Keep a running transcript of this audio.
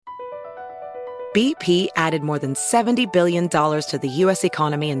BP added more than $70 billion to the U.S.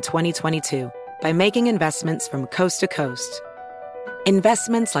 economy in 2022 by making investments from coast to coast.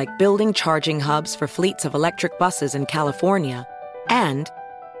 Investments like building charging hubs for fleets of electric buses in California and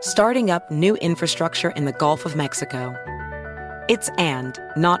starting up new infrastructure in the Gulf of Mexico. It's and,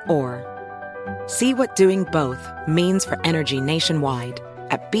 not or. See what doing both means for energy nationwide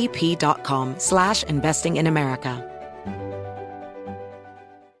at bp.com/investing in America.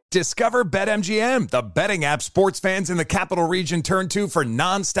 Discover BetMGM, the betting app sports fans in the capital region turn to for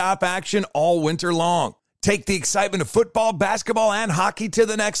nonstop action all winter long. Take the excitement of football, basketball, and hockey to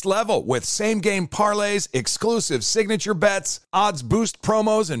the next level with same-game parlays, exclusive signature bets, odds boost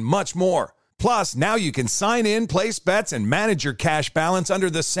promos, and much more. Plus, now you can sign in, place bets, and manage your cash balance under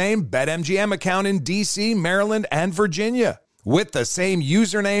the same BetMGM account in D.C., Maryland, and Virginia. With the same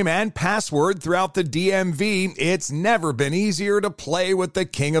username and password throughout the DMV, it's never been easier to play with the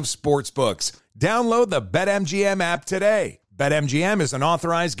king of sportsbooks. Download the BetMGM app today. BetMGM is an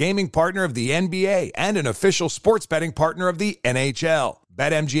authorized gaming partner of the NBA and an official sports betting partner of the NHL.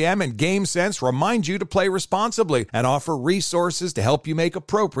 BetMGM and GameSense remind you to play responsibly and offer resources to help you make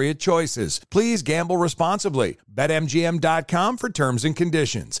appropriate choices. Please gamble responsibly. BetMGM.com for terms and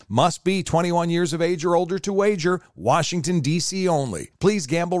conditions. Must be 21 years of age or older to wager. Washington, D.C. only. Please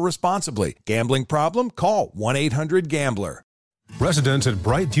gamble responsibly. Gambling problem? Call 1-800-GAMBLER. Residents at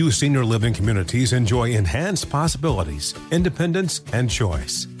Brightview Senior Living Communities enjoy enhanced possibilities, independence, and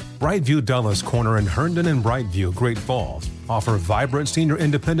choice. Brightview Dulles Corner in Herndon and Brightview, Great Falls, offer vibrant senior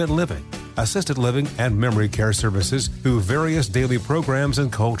independent living, assisted living, and memory care services through various daily programs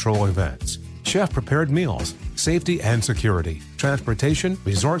and cultural events. Chef-prepared meals, safety and security, transportation,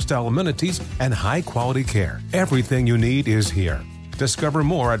 resort-style amenities, and high-quality care. Everything you need is here. Discover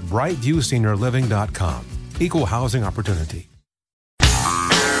more at brightviewseniorliving.com. Equal housing opportunity.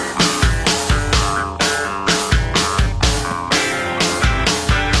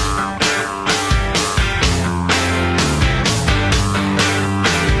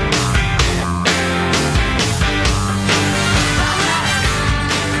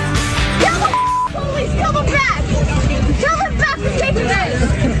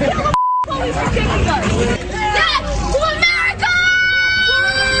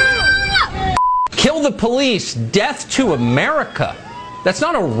 Kill the police, death to America. That's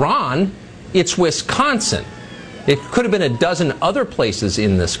not Iran, it's Wisconsin. It could have been a dozen other places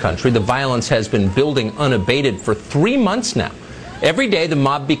in this country. The violence has been building unabated for 3 months now. Every day the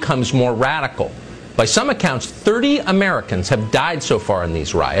mob becomes more radical. By some accounts, 30 Americans have died so far in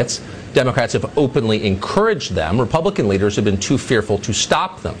these riots. Democrats have openly encouraged them. Republican leaders have been too fearful to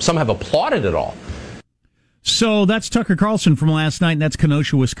stop them. Some have applauded it all. So that's Tucker Carlson from last night, and that's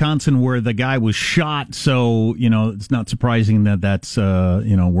Kenosha, Wisconsin, where the guy was shot. So, it's not surprising that that's,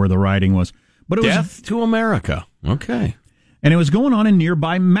 where the rioting was. But it Death to America. Okay. And it was going on in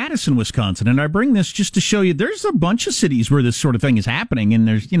nearby Madison, Wisconsin. And I bring this just to show you there's a bunch of cities where this sort of thing is happening, and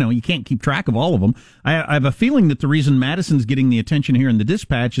there's, you can't keep track of all of them. I have a feeling that the reason Madison's getting the attention here in the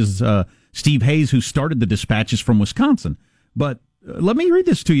Dispatch is Steve Hayes, who started the Dispatch, is from Wisconsin. But let me read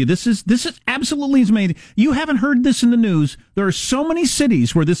this to you. This is absolutely amazing. You haven't heard this in the news. There are so many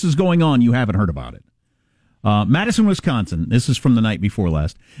cities where this is going on, you haven't heard about it. Madison, Wisconsin. This is from the night before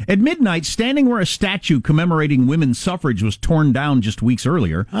last. At midnight, standing where a statue commemorating women's suffrage was torn down just weeks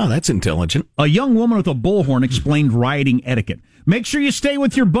earlier. Oh, that's intelligent. A young woman with a bullhorn explained rioting etiquette. Make sure you stay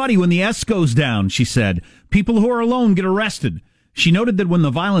with your buddy when the S goes down, she said. People who are alone get arrested. She noted that when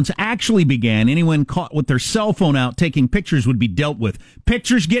the violence actually began, anyone caught with their cell phone out taking pictures would be dealt with.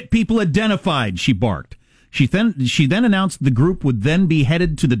 Pictures get people identified, she barked. She then announced the group would then be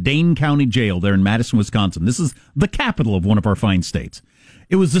headed to the Dane County Jail there in Madison, Wisconsin. This is the capital of one of our fine states.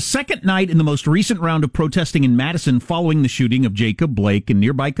 It was the second night in the most recent round of protesting in Madison following the shooting of Jacob Blake in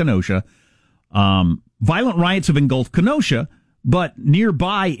nearby Kenosha. Violent riots have engulfed Kenosha, but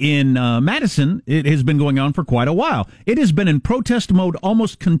nearby in Madison, it has been going on for quite a while. It has been in protest mode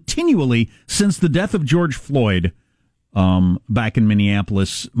almost continually since the death of George Floyd back in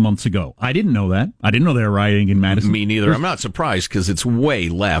Minneapolis months ago. I didn't know that. I didn't know they were rioting in Madison. Me neither. I'm not surprised because it's way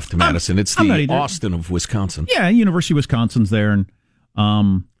left, Madison. It's the Austin of Wisconsin. Yeah, University of Wisconsin's there. And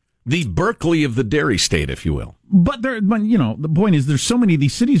the Berkeley of the dairy state, if you will. But the point is there's so many of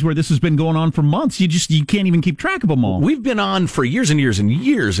these cities where this has been going on for months. You can't even keep track of them all. We've been on for years and years and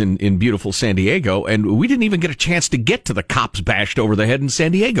years in beautiful San Diego, and we didn't even get a chance to get to the cops bashed over the head in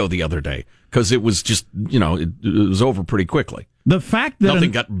San Diego the other day because it was just, it was over pretty quickly. The fact that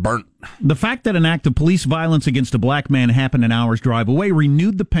nothing got burnt. The fact that an act of police violence against a black man happened an hour's drive away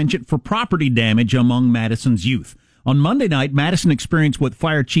renewed the penchant for property damage among Madison's youth. On Monday night, Madison experienced what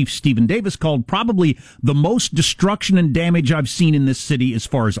Fire Chief Stephen Davis called probably the most destruction and damage I've seen in this city as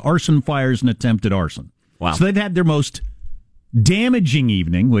far as arson fires and attempted arson. Wow. So they've had their most damaging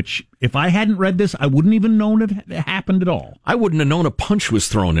evening, which if I hadn't read this, I wouldn't even known it happened at all. I wouldn't have known a punch was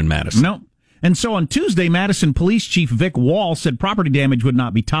thrown in Madison. No. And so on Tuesday, Madison Police Chief Vic Wall said property damage would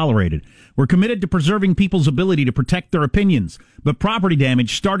not be tolerated. We're committed to preserving people's ability to protect their opinions, but property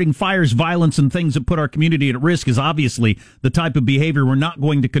damage, starting fires, violence, and things that put our community at risk is obviously the type of behavior we're not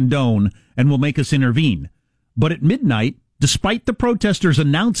going to condone and will make us intervene. But at midnight, despite the protesters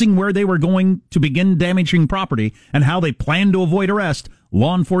announcing where they were going to begin damaging property and how they planned to avoid arrest,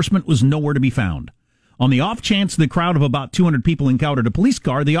 law enforcement was nowhere to be found. On the off chance the crowd of about 200 people encountered a police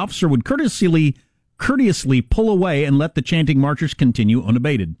car, the officer would courteously pull away and let the chanting marchers continue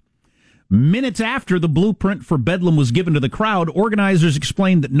unabated. Minutes after the blueprint for Bedlam was given to the crowd, organizers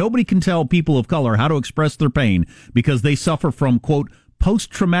explained that nobody can tell people of color how to express their pain because they suffer from, quote,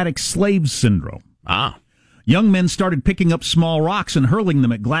 post-traumatic slave syndrome. Young men started picking up small rocks and hurling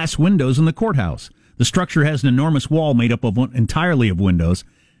them at glass windows in the courthouse. The structure has an enormous wall made up of entirely of windows.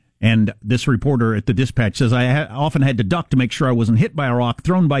 And this reporter at the Dispatch says, I often had to duck to make sure I wasn't hit by a rock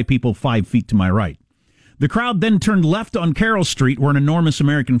thrown by people 5 feet to my right. The crowd then turned left on Carroll Street, where an enormous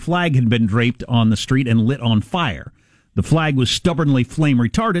American flag had been draped on the street and lit on fire. The flag was stubbornly flame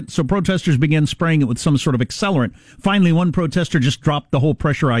retardant, so protesters began spraying it with some sort of accelerant. Finally, one protester just dropped the whole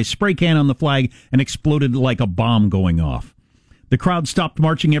pressurized spray can on the flag and exploded like a bomb going off. The crowd stopped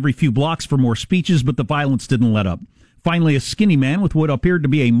marching every few blocks for more speeches, but the violence didn't let up. Finally, a skinny man with what appeared to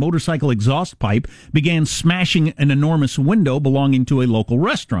be a motorcycle exhaust pipe began smashing an enormous window belonging to a local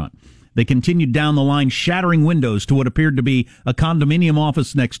restaurant. They continued down the line, shattering windows to what appeared to be a condominium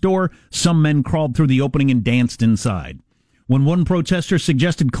office next door. Some men crawled through the opening and danced inside. When one protester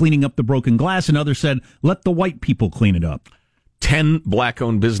suggested cleaning up the broken glass, another said, let the white people clean it up. 10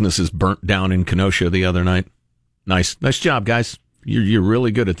 black-owned businesses burnt down in Kenosha the other night. Nice job, guys. You're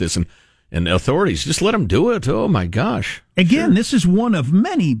really good at this. And authorities, just let them do it. Oh, my gosh. Again, This is one of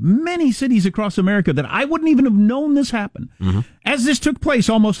many, many cities across America that I wouldn't even have known this happened. Mm-hmm. As this took place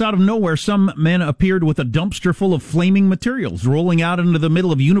almost out of nowhere, some men appeared with a dumpster full of flaming materials rolling out into the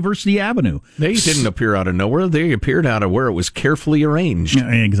middle of University Avenue. They didn't appear out of nowhere. They appeared out of where it was carefully arranged.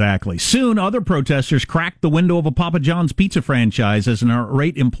 Yeah, exactly. Soon, other protesters cracked the window of a Papa John's pizza franchise as an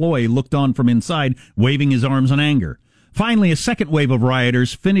irate employee looked on from inside, waving his arms in anger. Finally, a second wave of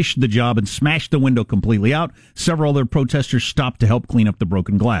rioters finished the job and smashed the window completely out. Several other protesters stopped to help clean up the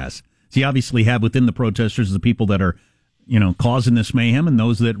broken glass. So you obviously have within the protesters the people that are, causing this mayhem and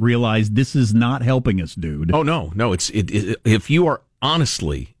those that realize this is not helping us, dude. Oh, no. If you are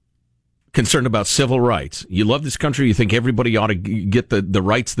honestly concerned about civil rights, you love this country, you think everybody ought to get the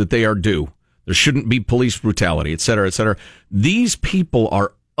rights that they are due, there shouldn't be police brutality, et cetera, et cetera. These people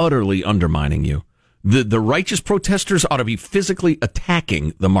are utterly undermining you. The righteous protesters ought to be physically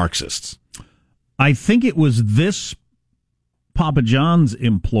attacking the Marxists. I think it was this Papa John's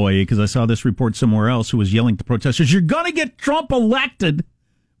employee, because I saw this report somewhere else, who was yelling to protesters, you're going to get Trump elected,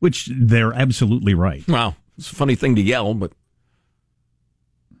 which they're absolutely right. Wow. It's a funny thing to yell, but...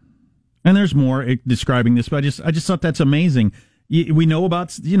 And there's more describing this, but I just thought that's amazing. We know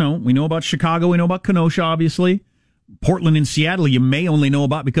about, Chicago, we know about Kenosha, obviously. Portland and Seattle, you may only know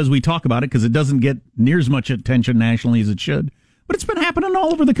about because we talk about it because it doesn't get near as much attention nationally as it should. But it's been happening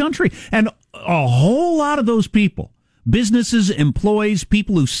all over the country. And a whole lot of those people, businesses, employees,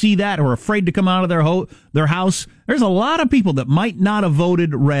 people who see that or are afraid to come out of their house, there's a lot of people that might not have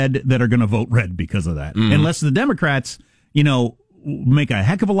voted red that are going to vote red because of that. Mm-hmm. Unless the Democrats, make a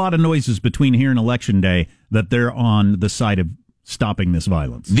heck of a lot of noises between here and Election Day that they're on the side of stopping this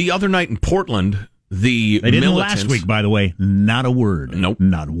violence. The other night in Portland... They didn't last week, by the way. Not a word. Nope.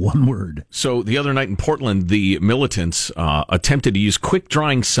 Not one word. So the other night in Portland, the militants attempted to use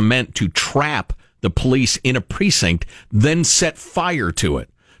quick-drying cement to trap the police in a precinct, then set fire to it.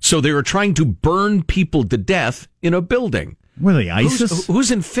 So they were trying to burn people to death in a building. Were they ISIS?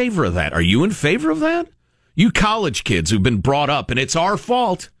 Who's in favor of that? Are you in favor of that? You college kids who've been brought up, and it's our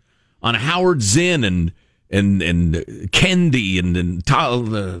fault, on Howard Zinn and Kendi and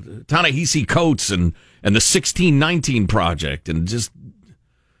Ta-Nehisi Coates and the 1619 Project, and just,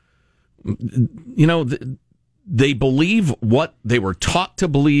 they believe what they were taught to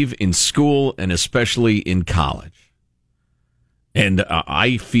believe in school and especially in college. And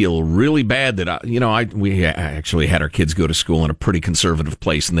I feel really bad that we actually had our kids go to school in a pretty conservative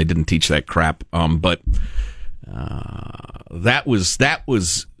place, and they didn't teach that crap. But that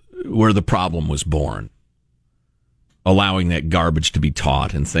was where the problem was born. Allowing that garbage to be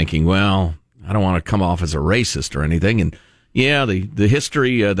taught and thinking, well, I don't want to come off as a racist or anything. And yeah, the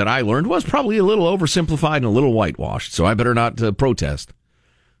history that I learned was probably a little oversimplified and a little whitewashed. So I better not protest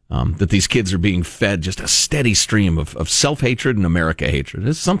that these kids are being fed just a steady stream of self-hatred and America hatred.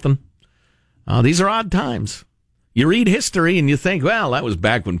 It's something. These are odd times. You read history and you think, well, that was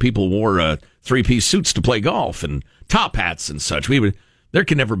back when people wore three-piece suits to play golf and top hats and such. There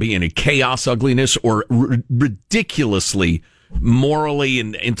can never be any chaos, ugliness, or ridiculously morally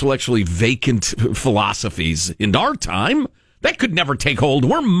and intellectually vacant philosophies in our time. That could never take hold.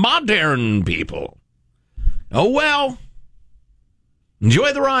 We're modern people. Oh, well.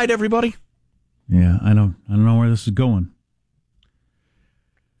 Enjoy the ride, everybody. Yeah, I don't know where this is going.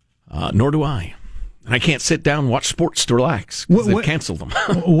 Nor do I. And I can't sit down and watch sports to relax because they've canceled them.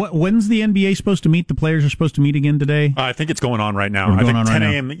 When's the NBA supposed to meet? The players are supposed to meet again today? I think it's going on right now. I think 10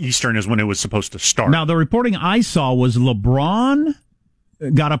 a.m. Eastern is when it was supposed to start. Now, the reporting I saw was LeBron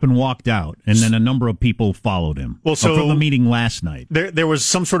got up and walked out, and then a number of people followed him from the meeting last night. There was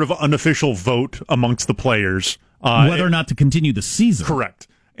some sort of unofficial vote amongst the players. Whether or not to continue the season. Correct.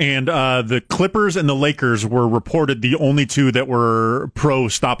 And the Clippers and the Lakers were reported the only two that were pro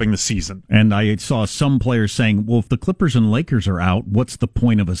stopping the season. And I saw some players saying, well, if the Clippers and Lakers are out, what's the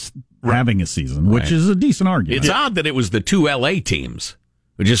point of us having a season? Which is a decent argument. It's odd that it was the two L.A. teams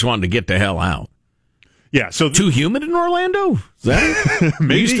who just wanted to get the hell out. Yeah, so too humid in Orlando? Is that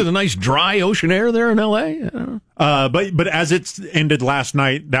maybe used to the nice dry ocean air there in L.A.? But as it ended last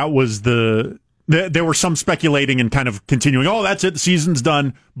night, that was there were some speculating and kind of continuing, oh, that's it, the season's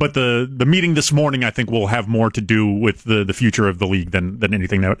done. But the meeting this morning, I think, will have more to do with the future of the league than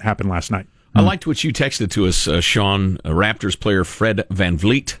anything that happened last night. I liked what you texted to us, Sean, Raptors player Fred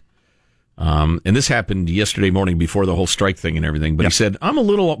VanVleet. And this happened yesterday morning before the whole strike thing and everything. But He said, I'm a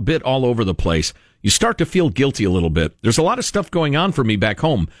little bit all over the place. You start to feel guilty a little bit. There's a lot of stuff going on for me back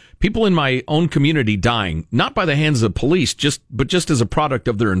home. People in my own community dying, not by the hands of the police, but just as a product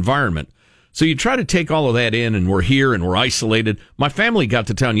of their environment. So you try to take all of that in, and we're here and we're isolated. My family got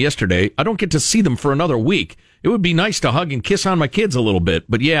to town yesterday. I don't get to see them for another week. It would be nice to hug and kiss on my kids a little bit,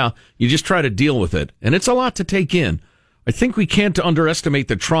 but yeah, you just try to deal with it. And it's a lot to take in. I think we can't underestimate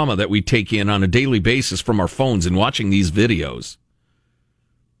the trauma that we take in on a daily basis from our phones and watching these videos.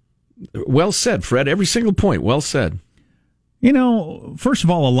 Well said, Fred. Every single point. Well said. You know, first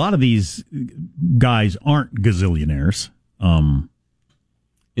of all, a lot of these guys aren't gazillionaires.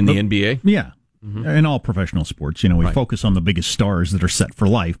 In the NBA? Yeah. Mm-hmm. In all professional sports. You know, we focus on the biggest stars that are set for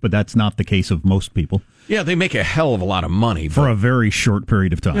life, but that's not the case of most people. Yeah, they make a hell of a lot of money. For a very short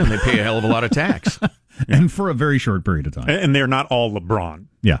period of time. Yeah, and they pay a hell of a lot of tax. And for a very short period of time. And they're not all LeBron.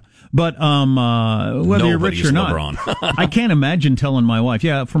 Yeah. But whether you're rich or not, I can't imagine telling my wife,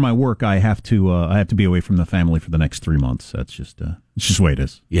 yeah, for my work, I have to be away from the family for the next 3 months. That's just, it's just the way it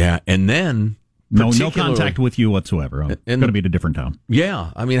is. Yeah. And then... No contact with you whatsoever. I'm going to be at a different town.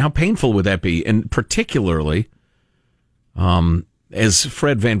 Yeah. I mean, how painful would that be? And particularly, as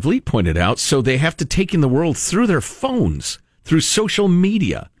Fred VanVleet pointed out, so they have to take in the world through their phones, through social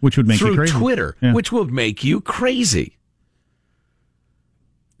media. Which would make you crazy. Through Twitter, which would make you crazy.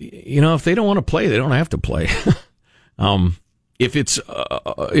 You know, if they don't want to play, they don't have to play. If it's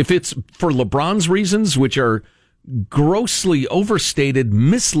for LeBron's reasons, which are grossly overstated,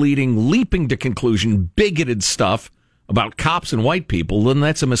 misleading, leaping to conclusion, bigoted stuff about cops and white people, then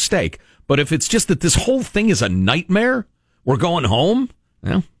that's a mistake. But if it's just that this whole thing is a nightmare, we're going home,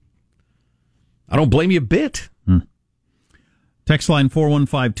 well, I don't blame you a bit. Text line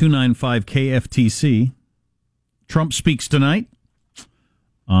 415-295-KFTC. Trump speaks tonight.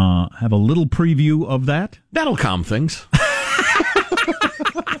 Have a little preview of that. That'll calm things.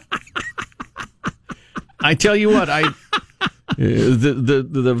 I tell you what,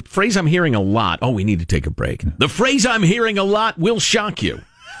 the phrase I'm hearing a lot. Oh, we need to take a break. The phrase I'm hearing a lot will shock you,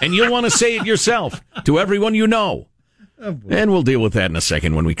 and you'll want to say it yourself to everyone you know. Oh, and we'll deal with that in a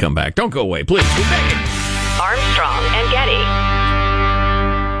second when we come back. Don't go away, please. We're back. Armstrong and Getty.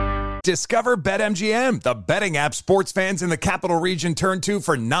 Discover BetMGM, the betting app sports fans in the capital region turn to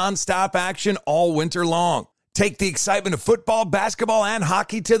for nonstop action all winter long. Take the excitement of football, basketball, and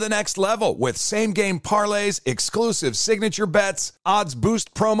hockey to the next level with same-game parlays, exclusive signature bets, odds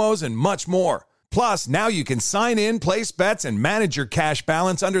boost promos, and much more. Plus, now you can sign in, place bets, and manage your cash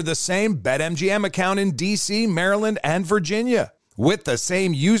balance under the same BetMGM account in D.C., Maryland, and Virginia. With the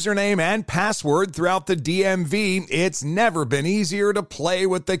same username and password throughout the DMV, it's never been easier to play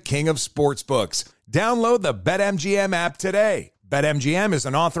with the king of sportsbooks. Download the BetMGM app today. BetMGM is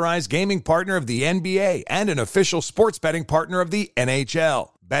an authorized gaming partner of the NBA and an official sports betting partner of the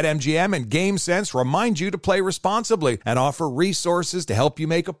NHL. BetMGM and GameSense remind you to play responsibly and offer resources to help you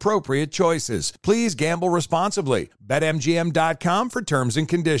make appropriate choices. Please gamble responsibly. BetMGM.com for terms and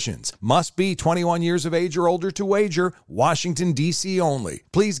conditions. Must be 21 years of age or older to wager. Washington, D.C. only.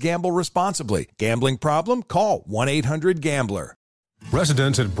 Please gamble responsibly. Gambling problem? Call 1-800-GAMBLER.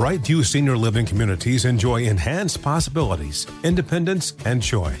 Residents at Brightview Senior Living Communities enjoy enhanced possibilities, independence, and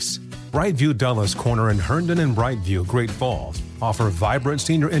choice. Brightview Dulles Corner in Herndon and Brightview, Great Falls, offer vibrant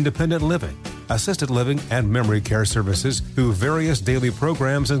senior independent living, assisted living, and memory care services through various daily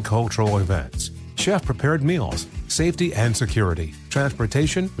programs and cultural events. Chef-prepared meals, safety and security,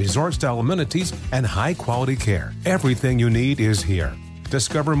 transportation, resort-style amenities, and high-quality care. Everything you need is here.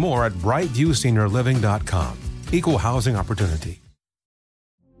 Discover more at brightviewseniorliving.com. Equal housing opportunity.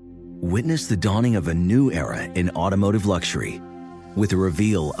 Witness the dawning of a new era in automotive luxury with a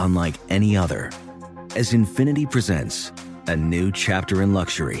reveal unlike any other as Infiniti presents a new chapter in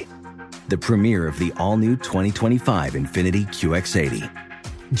luxury, the premiere of the all-new 2025 Infiniti QX80.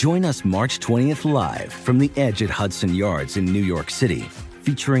 Join us March 20th live from the Edge at Hudson Yards in New York City,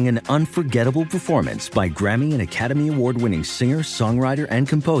 featuring an unforgettable performance by Grammy and Academy Award-winning singer, songwriter, and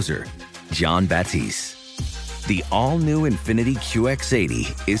composer, Jon Batiste. The all-new Infiniti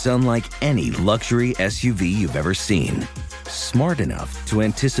QX80 is unlike any luxury SUV you've ever seen. Smart enough to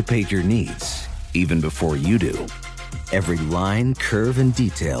anticipate your needs, even before you do. Every line, curve, and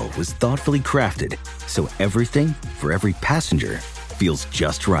detail was thoughtfully crafted, so everything for every passenger feels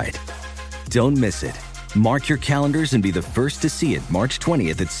just right. Don't miss it. Mark your calendars and be the first to see it March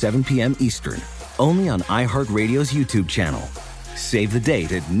 20th at 7 p.m. Eastern, only on iHeartRadio's YouTube channel. Save the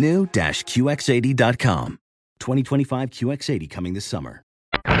date at new-QX80.com. 2025 QX80 coming this summer.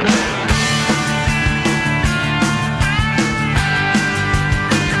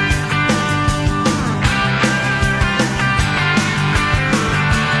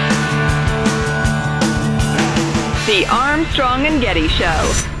 The Armstrong and Getty Show.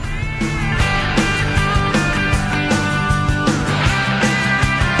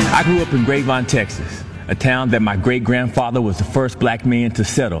 I grew up in Grapevine, Texas, a town that my great-grandfather was the first black man to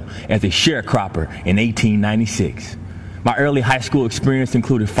settle as a sharecropper in 1896. My early high school experience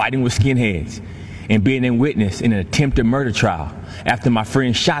included fighting with skinheads and being a witness in an attempted murder trial after my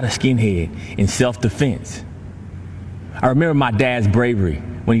friend shot a skinhead in self-defense. I remember my dad's bravery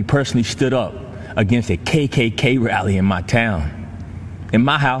when he personally stood up against a KKK rally in my town. In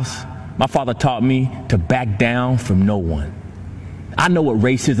my house, my father taught me to back down from no one. I know what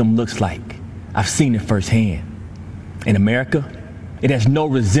racism looks like. I've seen it firsthand. In America, it has no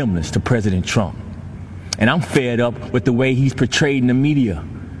resemblance to President Trump. And I'm fed up with the way he's portrayed in the media,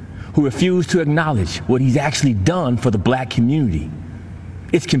 who refuse to acknowledge what he's actually done for the black community.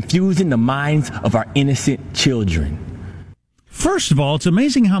 It's confusing the minds of our innocent children. First of all, it's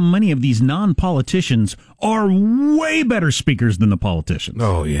amazing how many of these non-politicians are way better speakers than the politicians.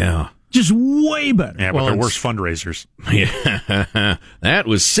 Oh, yeah. Just way better. Yeah, but they're worse fundraisers. Yeah, that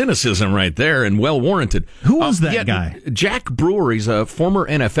was cynicism right there, and well warranted. Who was that guy? Jack Brewer. He's a former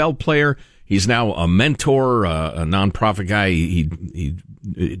NFL player. He's now a mentor, a nonprofit guy. He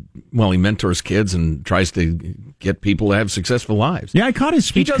mentors kids and tries to get people to have successful lives. Yeah, I caught his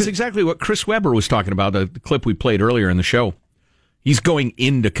speech. He does exactly what Chris Webber was talking about, the clip we played earlier in the show. He's going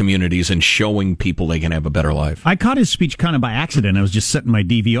into communities and showing people they can have a better life. I caught his speech kind of by accident. I was just setting my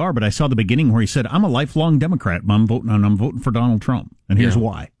DVR, but I saw the beginning where he said, "I'm a lifelong Democrat, but I'm voting for Donald Trump, and here's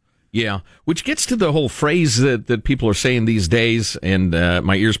why." Yeah, which gets to the whole phrase that people are saying these days, and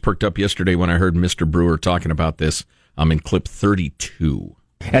my ears perked up yesterday when I heard Mr. Brewer talking about this. I'm in clip 32.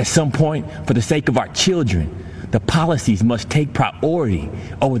 At some point, for the sake of our children, the policies must take priority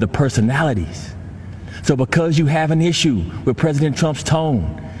over the personalities. So because you have an issue with President Trump's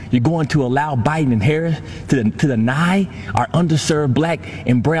tone, you're going to allow Biden and Harris to deny our underserved black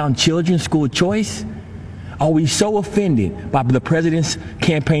and brown children school choice? Are we so offended by the president's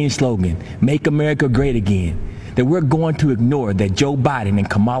campaign slogan, "Make America Great Again," that we're going to ignore that Joe Biden and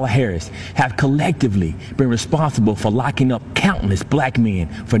Kamala Harris have collectively been responsible for locking up countless black men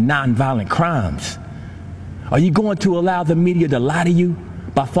for nonviolent crimes? Are you going to allow the media to lie to you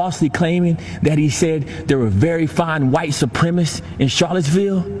by falsely claiming that he said there were very fine white supremacists in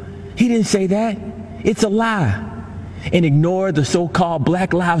Charlottesville? He didn't say that. It's a lie. And ignore the so-called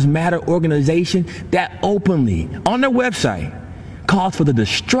Black Lives Matter organization that openly, on their website, calls for the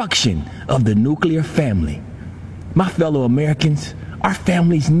destruction of the nuclear family. My fellow Americans, our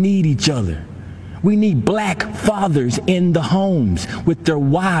families need each other. We need black fathers in the homes with their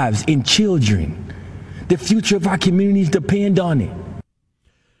wives and children. The future of our communities depend on it.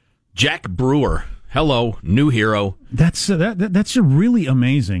 Jack Brewer Hello, new hero. That's really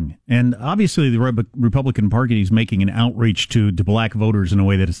amazing. And obviously the Republican Party is making an outreach to black voters in a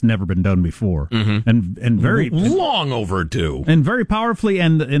way that has never been done before. Mm-hmm. And very long overdue. And very powerfully,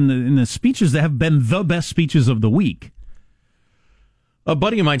 and in the speeches that have been the best speeches of the week. A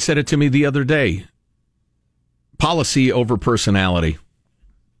buddy of mine said it to me the other day. Policy over personality.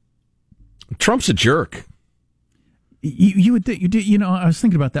 Trump's a jerk. You would think, I was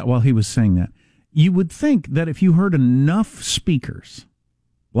thinking about that while he was saying that. You would think that if you heard enough speakers,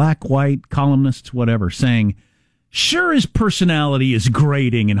 black, white, columnists, whatever, saying, sure, his personality is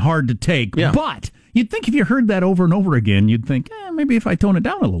grating and hard to take, but you'd think if you heard that over and over again, you'd think, maybe if I tone it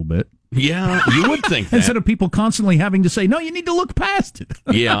down a little bit. Yeah, you would think that. Instead of people constantly having to say, no, you need to look past it.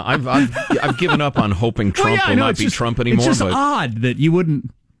 Yeah, I've given up on hoping Trump will not be Trump anymore. It's just odd that you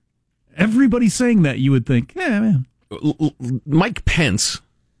wouldn't, everybody saying that, you would think, man. Mike Pence,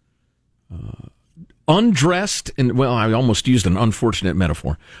 undressed, and well, I almost used an unfortunate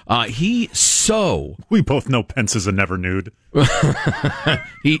metaphor. We both know Pence is a never nude.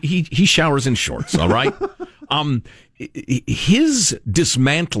 he showers in shorts. All right. His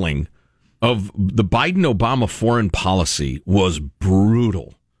dismantling of the Biden-Obama foreign policy was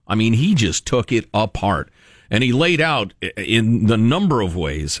brutal. I mean, he just took it apart, and he laid out in the number of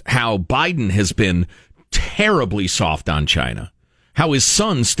ways how Biden has been terribly soft on China. How his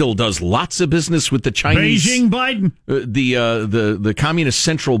son still does lots of business with the Chinese Beijing Biden, the Communist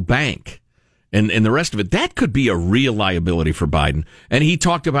Central Bank, and the rest of it. That could be a real liability for Biden. And he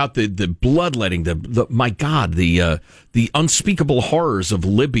talked about the bloodletting, the unspeakable horrors of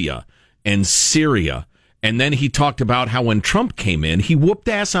Libya and Syria. And then he talked about how when Trump came in, he whooped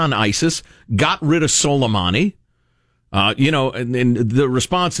ass on ISIS, got rid of Soleimani. And the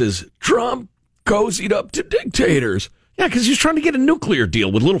response is Trump cozied up to dictators. Yeah, because he was trying to get a nuclear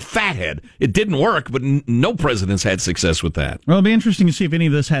deal with little fathead. It didn't work, but no president's had success with that. Well, it'll be interesting to see if any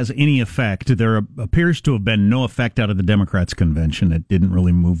of this has any effect. There appears to have been no effect out of the Democrats' convention. It didn't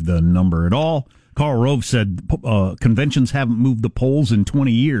really move the number at all. Karl Rove said conventions haven't moved the polls in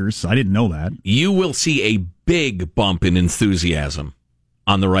 20 years. I didn't know that. You will see a big bump in enthusiasm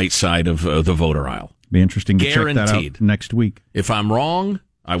on the right side of the voter aisle. Be interesting to check that out next week. If I'm wrong,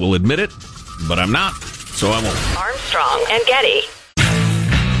 I will admit it, but I'm not, so I won't. Armstrong and Getty.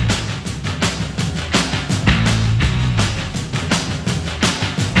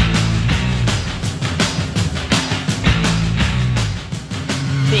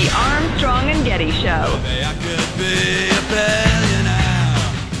 The Armstrong and Getty Show. I could be a billionaire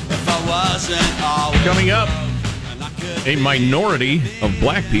if I wasn't always coming up. A minority of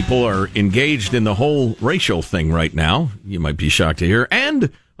black people are engaged in the whole racial thing right now. You might be shocked to hear.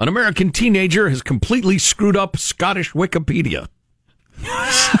 And an American teenager has completely screwed up Scottish Wikipedia.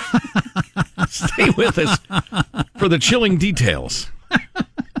 Stay with us for the chilling details.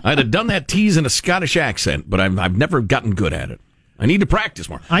 I'd have done that tease in a Scottish accent, but I've never gotten good at it. I need to practice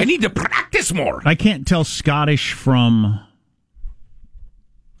more. I need to practice more. I can't tell Scottish from...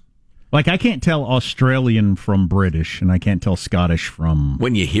 Like, I can't tell Australian from British, and I can't tell Scottish from...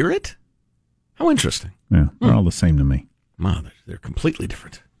 When you hear it? How interesting. Yeah, they're all the same to me. Wow, they're completely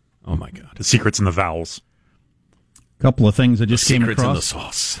different. Oh, my God. The secret's in the vowels. A couple of things I just came across. The secret's in the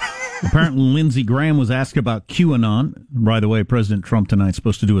sauce. Apparently, Lindsey Graham was asked about QAnon. By the way, President Trump tonight's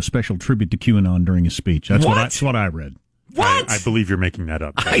supposed to do a special tribute to QAnon during his speech. That's what I read. What? I believe you're making that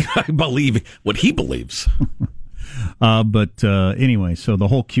up. I believe what he believes. But anyway, so the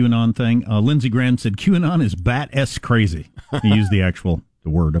whole QAnon thing, Lindsey Graham said QAnon is bat-s crazy. He used the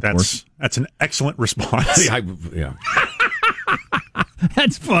word, of course. That's an excellent response. Yeah.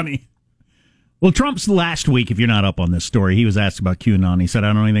 That's funny. Well, Trump's last week, if you're not up on this story, he was asked about QAnon. He said, I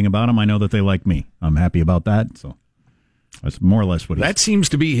don't know anything about them. I know that they like me. I'm happy about that. So that's more or less what he said. That seems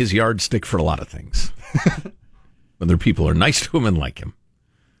to be his yardstick for a lot of things. Whether people are nice to him and like him.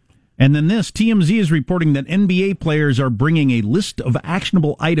 And then this, TMZ is reporting that NBA players are bringing a list of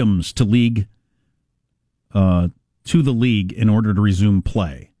actionable items to the league in order to resume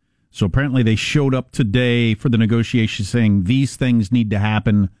play. So apparently they showed up today for the negotiations saying these things need to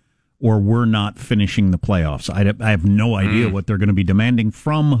happen or we're not finishing the playoffs. I have no idea what they're going to be demanding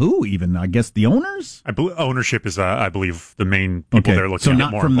from who even. I guess the owners? Ownership is, I believe, the main people they're looking at. So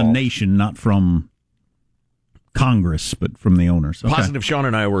not from the nation, not from Congress, but from the owners. Okay. Positive Sean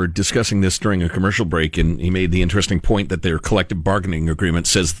and I were discussing this during a commercial break, and he made the interesting point that their collective bargaining agreement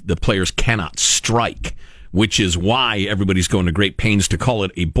says the players cannot strike, which is why everybody's going to great pains to call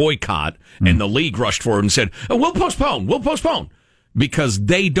it a boycott, and the league rushed forward and said, we'll postpone. because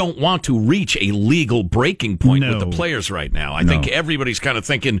they don't want to reach a legal breaking point No. with the players right now. I think everybody's kind of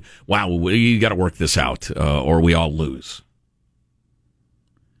thinking, wow, you got to work this out or we all lose.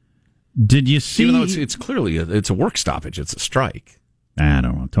 Did you see? Even though it's clearly it's a work stoppage, it's a strike. I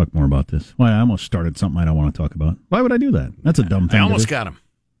don't want to talk more about this. Well, I almost started something I don't want to talk about. Why would I do that? That's a dumb thing. I almost to do. got him.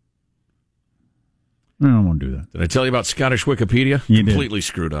 I don't want to do that. Did I tell you about Scottish Wikipedia? You Completely did.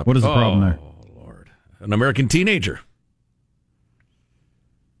 screwed up. What is the problem there? Oh, Lord. An American teenager.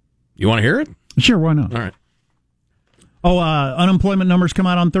 You want to hear it? Sure, why not? All right. Oh, unemployment numbers come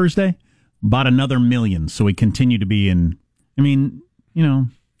out on Thursday. About another million. So we continue to be in. I mean,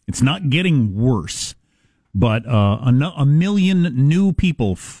 it's not getting worse, but a million new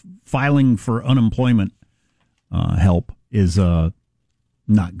people filing for unemployment help is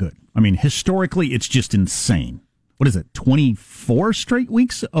not good. I mean, historically, it's just insane. What is it? 24 straight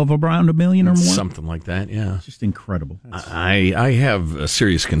weeks of around a million or more? Something like that, yeah. It's just incredible. I have a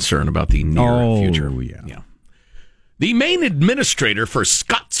serious concern about the near future. Yeah. The main administrator for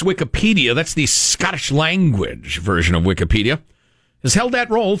Scots Wikipedia, that's the Scottish language version of Wikipedia, has held that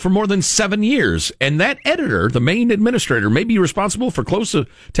role for more than 7 years. And that editor, the main administrator, may be responsible for close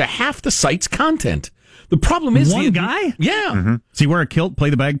to half the site's content. The problem is... One guy? Yeah. Mm-hmm. Does he wear a kilt, play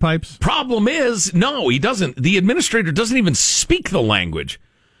the bagpipes? Problem is, no, he doesn't. The administrator doesn't even speak the language.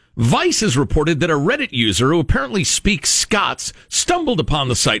 Vice has reported that a Reddit user who apparently speaks Scots stumbled upon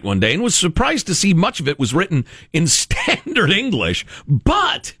the site one day and was surprised to see much of it was written in standard English,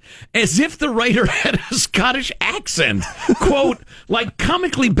 but as if the writer had a Scottish accent. Quote, like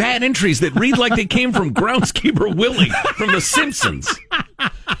comically bad entries that read like they came from Groundskeeper Willie from The Simpsons.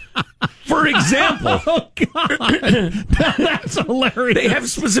 For example, Oh, God. That's hilarious. They have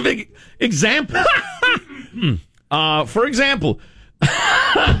specific examples. For example,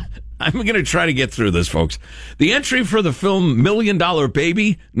 I'm going to try to get through this, folks. The entry for the film $1 Million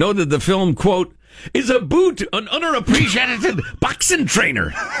Baby noted the film, quote, is a boot, an underappreciated boxing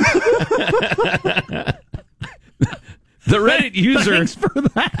trainer. The Reddit user... Thanks for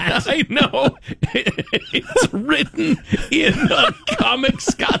that. I know. It's written in a comic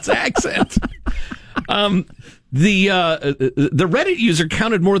Scots accent. The Reddit user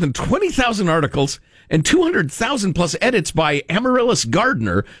counted more than 20,000 articles and 200,000 plus edits by Amaryllis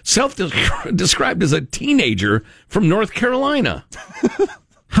Gardner, self-described as a teenager from North Carolina.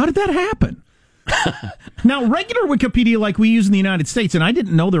 How did that happen? Now, regular Wikipedia like we use in the United States, and I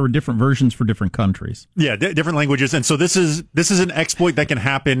didn't know there were different versions for different countries. Yeah, different languages. And so this is an exploit that can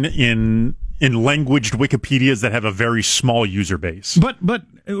happen in languaged Wikipedias that have a very small user base. But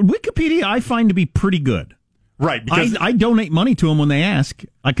Wikipedia I find to be pretty good. Right. Because I donate money to them when they ask,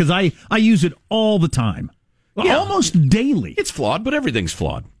 because I use it all the time. Yeah. Almost daily. It's flawed, but everything's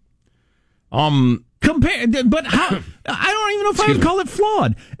flawed. But how? I don't even know if I would call it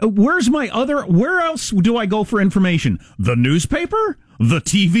flawed. Where else do I go for information? The newspaper? The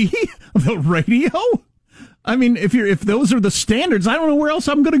TV? The radio? I mean, if those are the standards, I don't know where else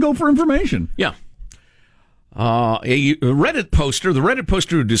I'm going to go for information. Yeah. A Reddit poster, the Reddit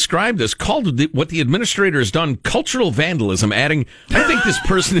poster who described this, called what the administrator has done cultural vandalism, adding, I think this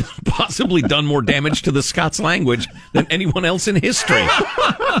person has possibly done more damage to the Scots language than anyone else in history.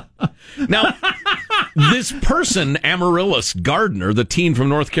 Now, this person, Amaryllis Gardner, the teen from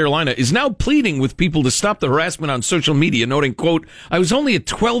North Carolina, is now pleading with people to stop the harassment on social media, noting, quote, I was only a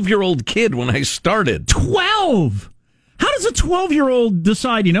 12-year-old kid when I started. 12? How does a 12-year-old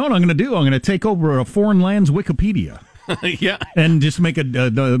decide, you know what I'm going to do? I'm going to take over a foreign land's Wikipedia. Yeah. And just make a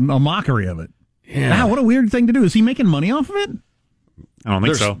mockery of it. Yeah. Wow, what a weird thing to do. Is he making money off of it? I don't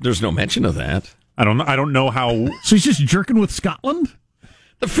think so. There's no mention of that. I don't know how. So he's just jerking with Scotland?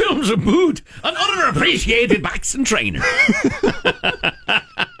 The film's a boot, an underappreciated boxing trainer.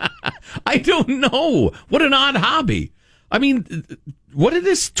 I don't know. What an odd hobby. I mean, what is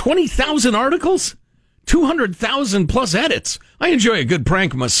this? 20,000 articles? 200,000 plus edits. I enjoy a good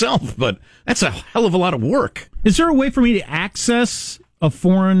prank myself, but that's a hell of a lot of work. Is there a way for me to access a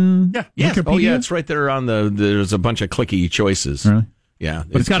foreign Wikipedia? Oh, yeah, it's right there on there's a bunch of clicky choices. Really? Yeah.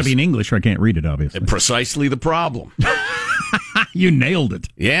 But it's got to be in English or I can't read it, obviously. Precisely the problem. You nailed it.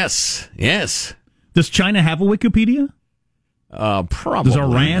 Yes. Does China have a Wikipedia? Probably. Does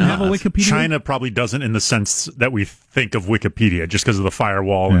Iran not. have a Wikipedia? China probably doesn't in the sense that we think of Wikipedia, just because of the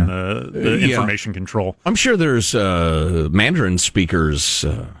firewall and the information control. I'm sure there's Mandarin speakers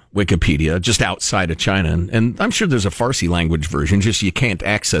Wikipedia just outside of China, and I'm sure there's a Farsi language version, just you can't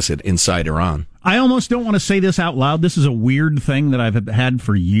access it inside Iran. I almost don't want to say this out loud. This is a weird thing that I've had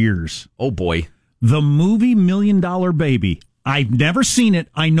for years. Oh, boy. The movie $1 Million Baby I've never seen it.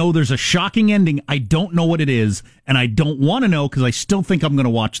 I know there's a shocking ending. I don't know what it is, and I don't want to know because I still think I'm going to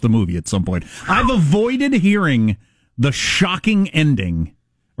watch the movie at some point. I've avoided hearing the shocking ending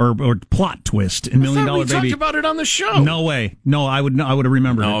or plot twist in $1 Million Baby. We talked about it on the show. No way. No, I would have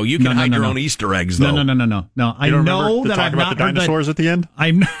remembered. No, you can hide your own Easter eggs, though. No. I know that I've not heard the dinosaurs at the end.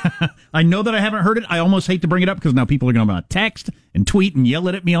 I know that I haven't heard it. I almost hate to bring it up because now people are going to text and tweet and yell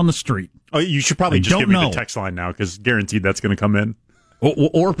it at me on the street. Oh, you should probably just give me the text line now because guaranteed that's going to come in.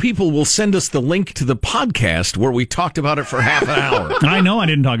 Or people will send us the link to the podcast where we talked about it for half an hour. I know I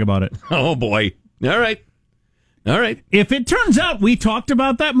didn't talk about it. Oh, boy. All right. If it turns out we talked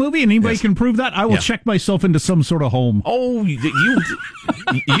about that movie and anybody can prove that, I will check myself into some sort of home. Oh, you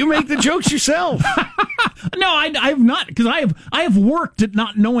make the jokes yourself. No, I've not, because I have worked at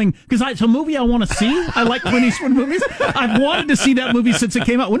not knowing, because it's a movie I want to see. I like Clint Eastwood movies. I've wanted to see that movie since it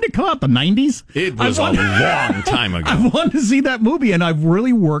came out. When did it come out? The 90s? It was a long time ago. I've wanted to see that movie, and I've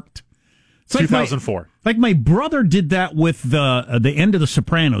really worked. It's 2004. Like my brother did that with the end of The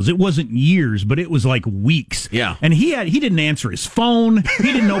Sopranos. It wasn't years, but it was like weeks. Yeah. And he didn't answer his phone.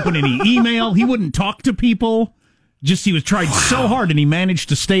 He didn't open any email. He wouldn't talk to people. He was tried so hard, and he managed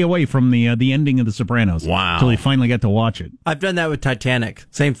to stay away from the ending of The Sopranos. Wow. Until he finally got to watch it. I've done that with Titanic.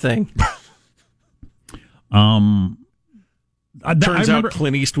 Same thing. Turns out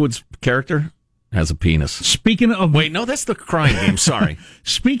Clint Eastwood's character has a penis. Speaking of... Wait, no, that's the Crying Game. Sorry.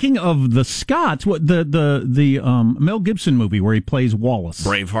 Speaking of the Scots, what the Mel Gibson movie where he plays Wallace.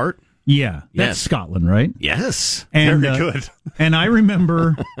 Braveheart? Yeah. That's Yes. Scotland, right? Yes. And, Very good. And I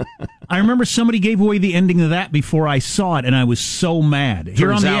remember somebody gave away the ending of that before I saw it, and I was so mad. Here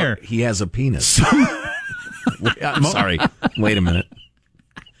Turns on the out air. he has a penis. I'm sorry. Wait a minute.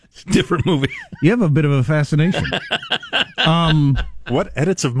 Different movie. You have a bit of a fascination. What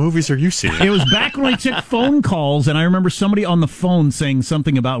edits of movies are you seeing? It was back when I took phone calls, and I remember somebody on the phone saying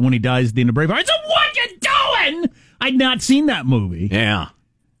something about when he dies at the end of Braveheart. I said, "What you doing?" I'd not seen that movie. Yeah.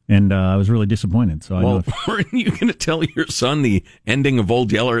 And I was really disappointed. So weren't you going to tell your son the ending of Old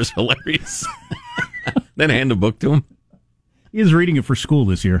Yeller is hilarious? Then hand a book to him? He is reading it for school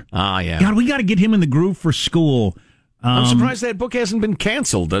this year. Ah, yeah. God, we got to get him in the groove for school. I'm surprised that book hasn't been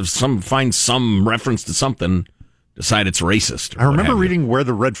canceled. Find some reference to something, decide it's racist. I remember reading Where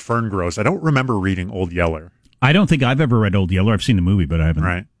the Red Fern Grows. I don't remember reading Old Yeller. I don't think I've ever read Old Yeller. I've seen the movie, but I haven't.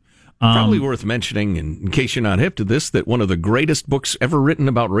 Right. Probably worth mentioning, in case you're not hip to this, that one of the greatest books ever written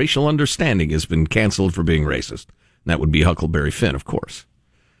about racial understanding has been canceled for being racist. And that would be Huckleberry Finn, of course.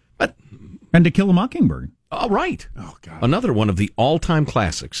 And To Kill a Mockingbird. Oh, right. Oh, God. Another one of the all-time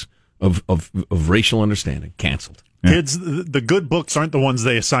classics of racial understanding, canceled. Yeah. Kids, the good books aren't the ones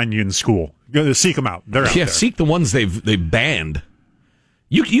they assign you in school. Seek them out. They're out there. Seek the ones they've banned.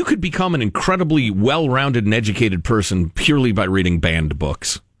 You could become an incredibly well-rounded and educated person purely by reading banned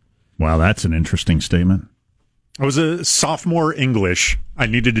books. Wow, that's an interesting statement. I was a sophomore English. I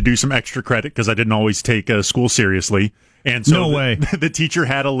needed to do some extra credit because I didn't always take school seriously. And so the teacher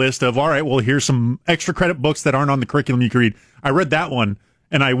had a list of, all right, well, here's some extra credit books that aren't on the curriculum you can read. I read that one,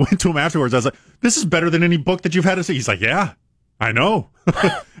 and I went to him afterwards. I was like, this is better than any book that you've had to see. He's like, yeah, I know.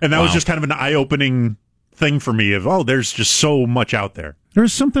 And that was just kind of an eye-opening thing for me of, there's just so much out there. There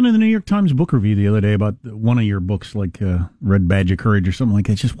was something in the New York Times book review the other day about one of your books, like Red Badge of Courage or something like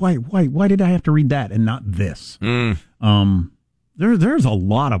that. It's just why did I have to read that and not this? There's a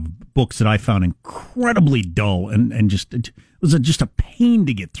lot of books that I found incredibly dull and just it was just a pain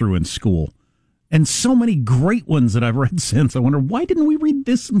to get through in school, and so many great ones that I've read since. I wonder, why didn't we read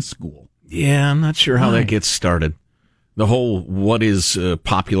this in school? Yeah, I'm not sure how that gets started. The whole what is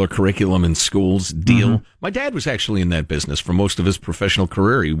popular curriculum in schools deal. Mm-hmm. My dad was actually in that business for most of his professional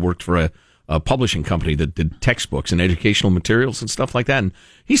career. He worked for a publishing company that did textbooks and educational materials and stuff like that. And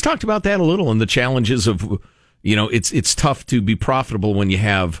he's talked about that a little and the challenges of, it's tough to be profitable when you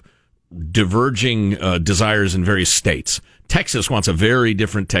have diverging desires in various states. Texas wants a very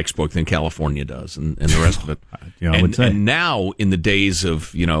different textbook than California does and the rest of it. I would say. And now in the days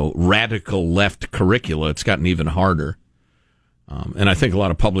of, radical left curricula, it's gotten even harder. And I think a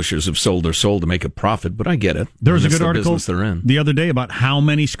lot of publishers have sold their soul to make a profit, but I get it. There was a good article they're in. The other day about how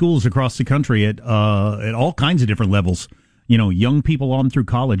many schools across the country at all kinds of different levels, young people on through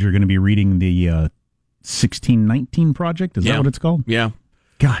college are going to be reading the 1619 Project. Is that what it's called? Yeah.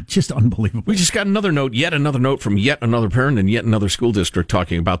 God, just unbelievable. We just got yet another note from yet another parent and yet another school district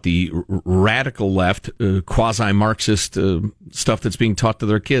talking about the radical left, quasi-Marxist stuff that's being taught to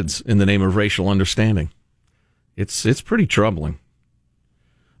their kids in the name of racial understanding. It's pretty troubling.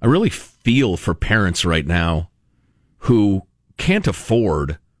 I really feel for parents right now who can't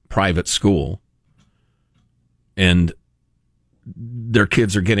afford private school and their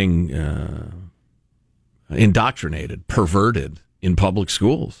kids are getting indoctrinated, perverted in public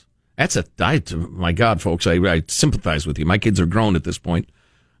schools. My God, folks, I sympathize with you. My kids are grown at this point,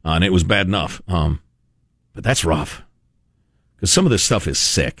 and it was bad enough. But that's rough. Because some of this stuff is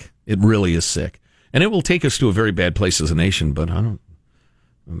sick. It really is sick. And it will take us to a very bad place as a nation, but I don't...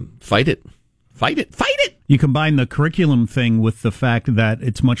 Fight it. Fight it. Fight it! You combine the curriculum thing with the fact that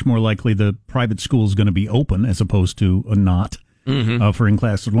it's much more likely the private school is going to be open as opposed to not for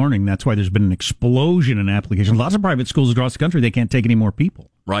in-class learning. That's why there's been an explosion in applications. Lots of private schools across the country, they can't take any more people.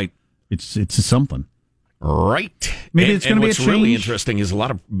 Right. It's something. Right. Maybe it's going to be a change. What's really interesting is a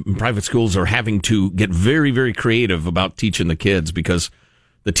lot of private schools are having to get very, very creative about teaching the kids because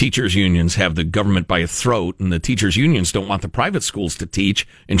the teachers' unions have the government by a throat, and the teachers' unions don't want the private schools to teach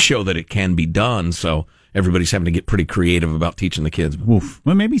and show that it can be done. So everybody's having to get pretty creative about teaching the kids. Oof.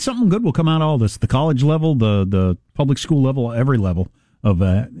 Well, maybe something good will come out of all this. The college level, the public school level, every level of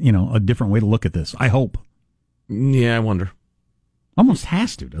a different way to look at this. I hope. Yeah, I wonder. Almost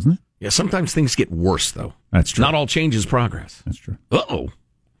has to, doesn't it? Yeah, sometimes things get worse, though. That's true. Not all change is progress. That's true. Uh-oh.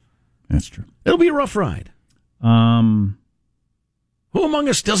 That's true. It'll be a rough ride. Who among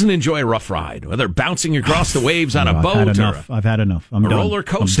us doesn't enjoy a rough ride? Whether bouncing across the waves on a boat I've had enough. I'm done. Roller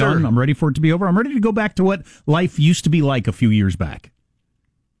coaster. I'm done. I'm ready for it to be over. I'm ready to go back to what life used to be like a few years back.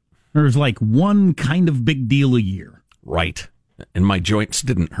 There was like one kind of big deal a year. Right. And my joints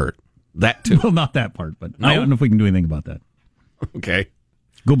didn't hurt. That too. Well, not that part, but no? I don't know if we can do anything about that. Okay.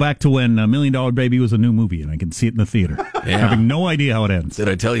 Go back to when $1 Million Baby was a new movie, and I can see it in the theater. Yeah. Having no idea how it ends. Did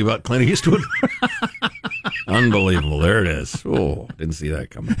I tell you about Clint Eastwood? Unbelievable. There it is. Oh, didn't see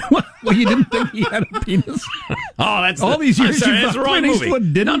that coming. Well, you didn't think he had a penis? Oh, that's all these years. Sorry, that's the wrong movie.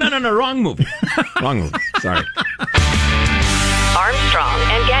 No, wrong movie. Wrong movie. Sorry. Armstrong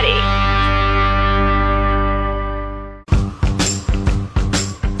and Getty.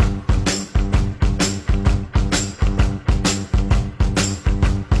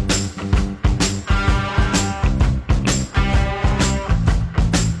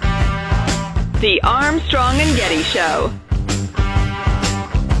 The Armstrong and Getty Show.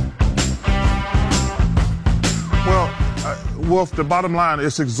 Well, Wolf, the bottom line,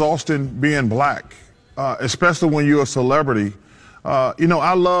 it's exhausting being black, especially when you're a celebrity.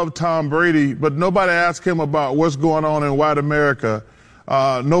 I love Tom Brady, but nobody asked him about what's going on in white America.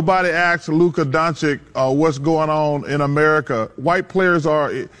 Nobody asked Luka Doncic what's going on in America. White players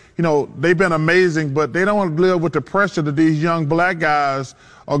are, they've been amazing, but they don't want to live with the pressure that these young black guys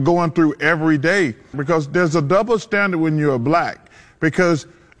are going through every day, because there's a double standard when you're black, because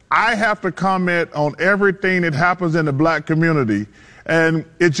I have to comment on everything that happens in the black community. And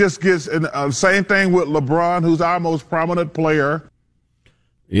it just gets, same thing with LeBron, who's our most prominent player.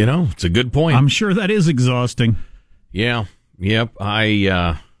 It's a good point. I'm sure that is exhausting. Yeah. Yep.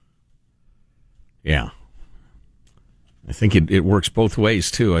 I think it works both ways,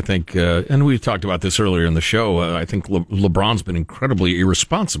 too. I think, and we've talked about this earlier in the show, I think LeBron's been incredibly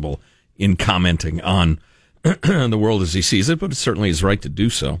irresponsible in commenting on the world as he sees it, but it certainly is right to do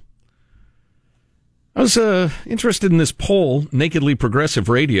so. I was interested in this poll, Nakedly Progressive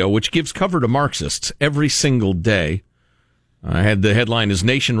Radio, which gives cover to Marxists every single day. I had the headline is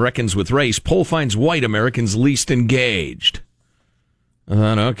Nation Reckons with Race. Poll finds white Americans least engaged. I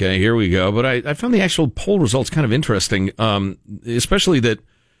thought, okay, here we go. But I found the actual poll results kind of interesting, especially that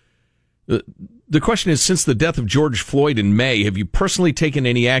the question is, since the death of George Floyd in May, have you personally taken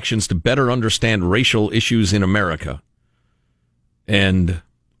any actions to better understand racial issues in America? And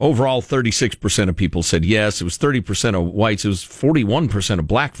overall, 36% of people said yes. It was 30% of whites. It was 41% of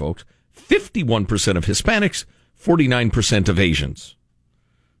black folks, 51% of Hispanics, 49% of Asians.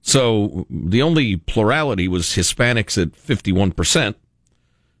 So the only plurality was Hispanics at 51%,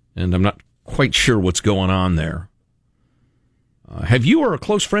 and I'm not quite sure what's going on there. Have you or a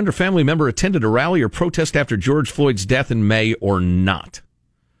close friend or family member attended a rally or protest after George Floyd's death in May or not?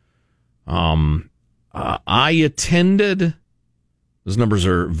 I attended. Those numbers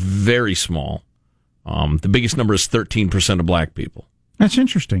are very small. The biggest number is 13% of black people. That's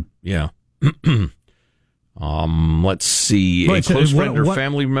interesting. Yeah. Let's see. A close friend or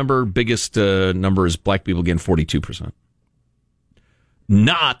family member, biggest number is black people, again, 42%.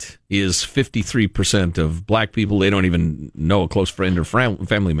 Not is 53% of black people. They don't even know a close friend or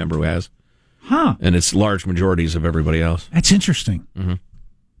family member who has. Huh. And it's large majorities of everybody else. That's interesting. Mm-hmm.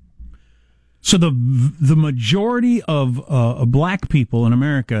 So the majority of black people in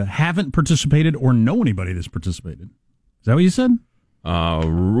America haven't participated or know anybody that's participated. Is that what you said?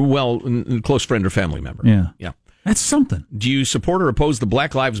 Close friend or family member. Yeah. Yeah. That's something. Do you support or oppose the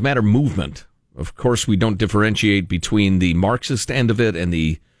Black Lives Matter movement? Of course, we don't differentiate between the Marxist end of it and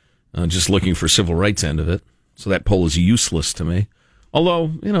the just looking for civil rights end of it. So that poll is useless to me.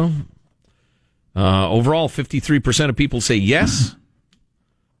 Although, overall, 53% of people say yes,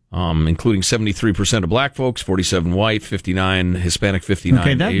 including 73% of black folks, 47 white, 59 Hispanic, 59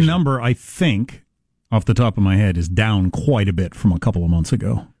 Okay, that Asian. number, I think, off the top of my head, is down quite a bit from a couple of months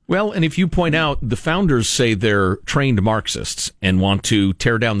ago. Well, and if you point out, the founders say they're trained Marxists and want to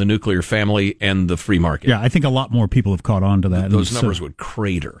tear down the nuclear family and the free market. Yeah, I think a lot more people have caught on to that. Those numbers would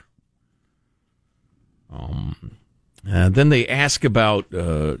crater. Then they ask about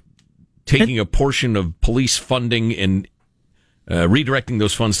taking a portion of police funding and redirecting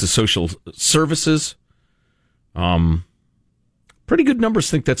those funds to social services. Pretty good numbers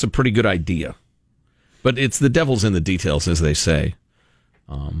think that's a pretty good idea. But it's the devil's in the details, as they say.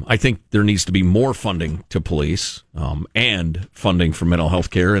 I think there needs to be more funding to police and funding for mental health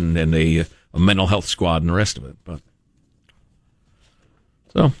care and a mental health squad and the rest of it. But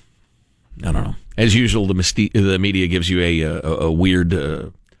so, I don't know. As usual, the media gives you a weird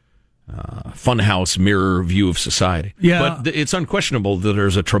funhouse mirror view of society. Yeah. But it's unquestionable that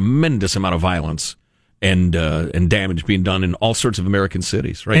there's a tremendous amount of violence and damage being done in all sorts of American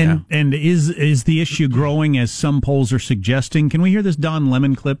cities now. And is the issue growing as some polls are suggesting? Can we hear this Don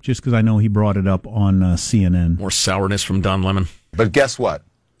Lemon clip just because I know he brought it up on CNN? More sourness from Don Lemon. But guess what?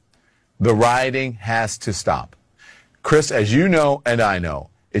 The rioting has to stop. Chris, as you know and I know,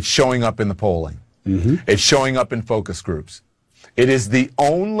 it's showing up in the polling. Mm-hmm. It's showing up in focus groups. It is the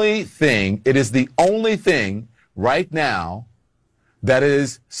only thing right now that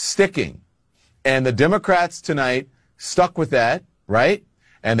is sticking. And the Democrats tonight stuck with that, right?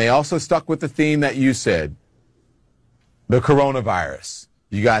 And they also stuck with the theme that you said, the coronavirus.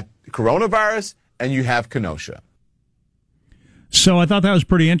 You got coronavirus and you have Kenosha. So I thought that was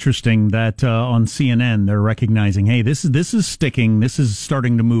pretty interesting that on CNN they're recognizing, hey, this is sticking. This is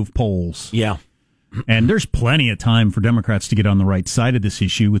starting to move polls. Yeah. And there's plenty of time for Democrats to get on the right side of this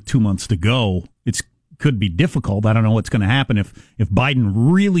issue with 2 months to go. It could be difficult. I don't know what's going to happen if Biden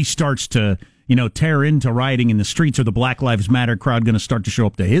really starts to tear into rioting in the streets. Or the Black Lives Matter crowd going to start to show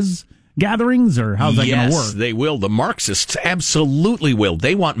up to his gatherings, or how's that going to work? Yes, they will. The Marxists absolutely will.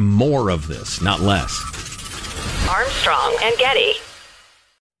 They want more of this, not less. Armstrong and Getty.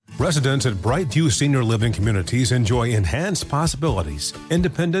 Residents at Brightview Senior Living Communities enjoy enhanced possibilities,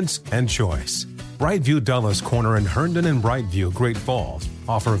 independence, and choice. Brightview Dulles Corner in Herndon and Brightview, Great Falls,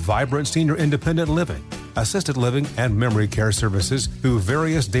 offer vibrant senior independent living, assisted living, and memory care services through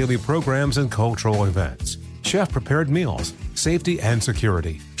various daily programs and cultural events. Chef-prepared meals, safety and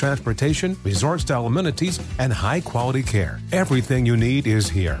security, transportation, resort-style amenities, and high-quality care. Everything you need is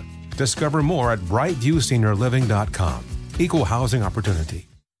here. Discover more at brightviewseniorliving.com. Equal housing opportunity.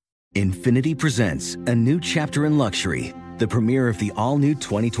 Infiniti presents a new chapter in luxury, the premiere of the all-new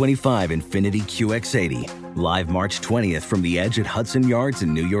 2025 Infiniti QX80, live March 20th from the Edge at Hudson Yards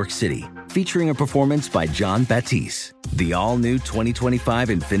in New York City, featuring a performance by John Batiste. The all-new 2025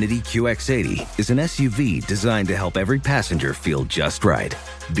 Infiniti QX80 is an SUV designed to help every passenger feel just right.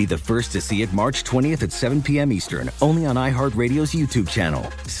 Be the first to see it March 20th at 7 p.m. Eastern, only on iHeartRadio's YouTube channel.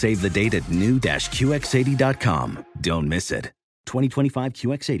 Save the date at new-QX80.com. Don't miss it. 2025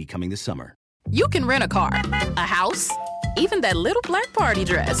 QX80 coming this summer. You can rent a car, a house, even that little black party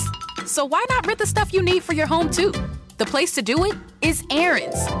dress. So why not rent the stuff you need for your home, too? The place to do it is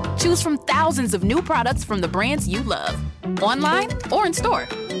Aaron's. Choose from thousands of new products from the brands you love, online or in store.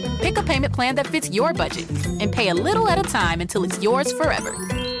 Pick a payment plan that fits your budget and pay a little at a time until it's yours forever.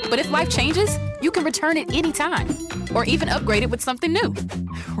 But if life changes, you can return it anytime or even upgrade it with something new.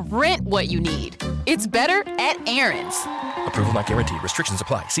 Rent what you need. It's better at Aaron's. Approval not guaranteed. Restrictions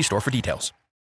apply. See store for details.